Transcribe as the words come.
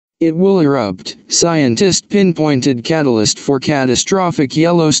It will erupt. Scientist pinpointed catalyst for catastrophic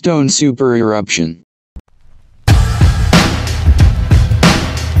Yellowstone supereruption.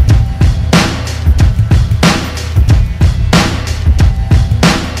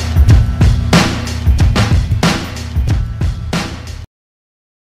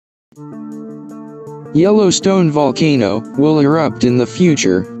 Yellowstone volcano will erupt in the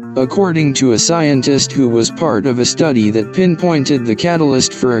future, according to a scientist who was part of a study that pinpointed the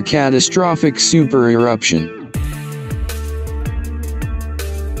catalyst for a catastrophic supereruption.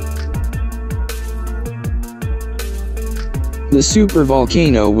 The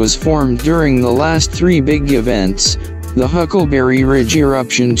supervolcano was formed during the last three big events: the Huckleberry Ridge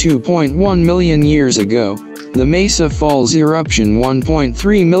eruption 2.1 million years ago, the Mesa Falls eruption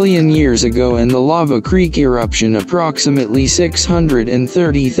 1.3 million years ago, and the Lava Creek eruption approximately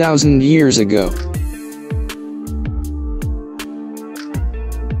 630,000 years ago.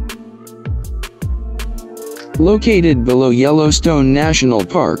 Located below Yellowstone National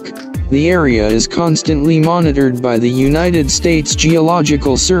Park, the area is constantly monitored by the United States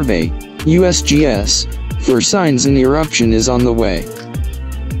Geological Survey, USGS, for signs an eruption is on the way.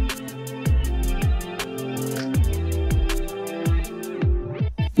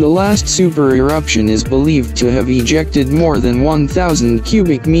 The last supereruption is believed to have ejected more than 1,000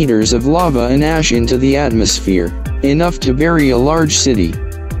 cubic meters of lava and ash into the atmosphere, enough to bury a large city.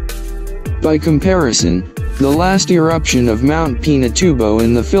 By comparison, the last eruption of Mount Pinatubo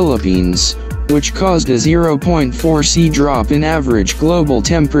in the Philippines, which caused a 0.4 C drop in average global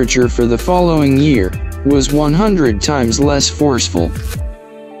temperature for the following year, was 100 times less forceful.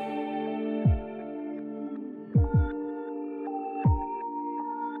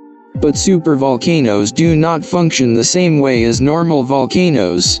 But supervolcanoes do not function the same way as normal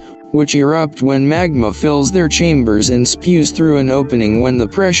volcanoes, which erupt when magma fills their chambers and spews through an opening when the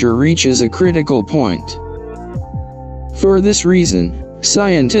pressure reaches a critical point. For this reason,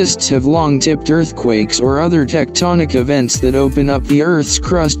 scientists have long tipped earthquakes or other tectonic events that open up the Earth's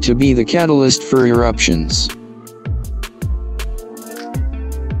crust to be the catalyst for eruptions.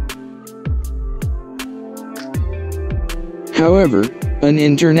 However, an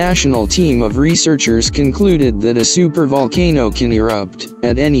international team of researchers concluded that a supervolcano can erupt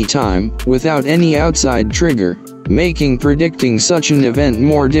at any time, without any outside trigger, making predicting such an event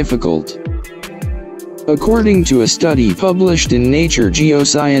more difficult. According to a study published in Nature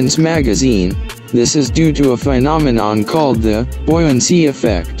Geoscience magazine, this is due to a phenomenon called the buoyancy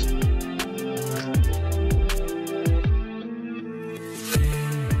effect.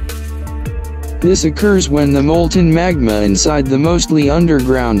 This occurs when the molten magma inside the mostly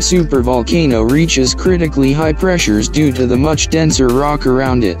underground supervolcano reaches critically high pressures due to the much denser rock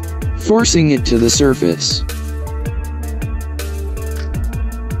around it, forcing it to the surface.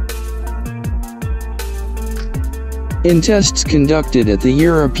 In tests conducted at the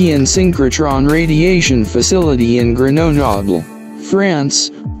European Synchrotron Radiation Facility in Grenoble,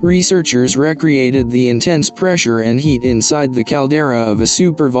 France, researchers recreated the intense pressure and heat inside the caldera of a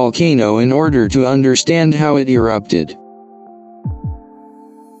supervolcano in order to understand how it erupted.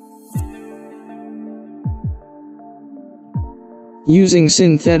 Using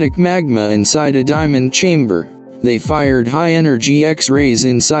synthetic magma inside a diamond chamber, they fired high-energy X-rays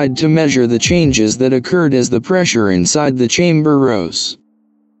inside to measure the changes that occurred as the pressure inside the chamber rose.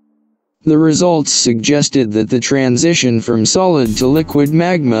 The results suggested that the transition from solid to liquid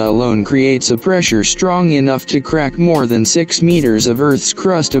magma alone creates a pressure strong enough to crack more than 6 meters of Earth's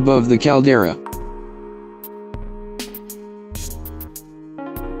crust above the caldera.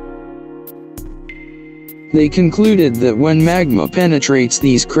 They concluded that when magma penetrates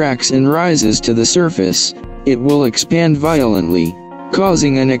these cracks and rises to the surface, it will expand violently,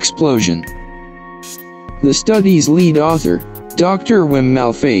 causing an explosion. The study's lead author, Dr. Wim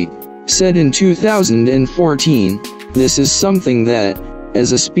Malfait, said in 2014, "This is something that,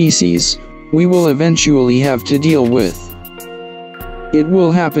 as a species, we will eventually have to deal with. It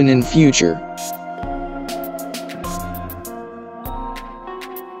will happen in future."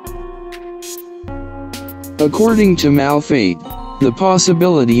 According to Malfait, the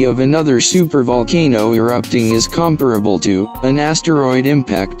possibility of another supervolcano erupting is comparable to an asteroid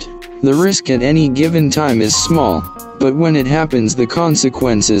impact. The risk at any given time is small, but when it happens the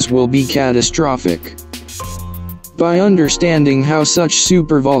consequences will be catastrophic. By understanding how such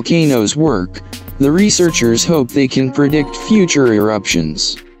supervolcanoes work, the researchers hope they can predict future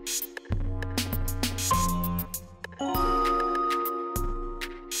eruptions.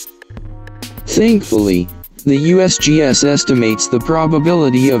 Thankfully, the USGS estimates the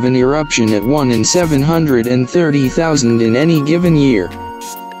probability of an eruption at 1 in 730,000 in any given year.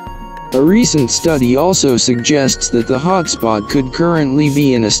 A recent study also suggests that the hotspot could currently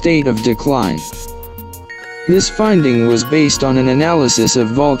be in a state of decline. This finding was based on an analysis of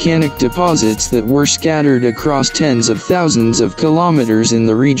volcanic deposits that were scattered across tens of thousands of kilometers in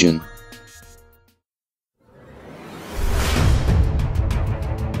the region.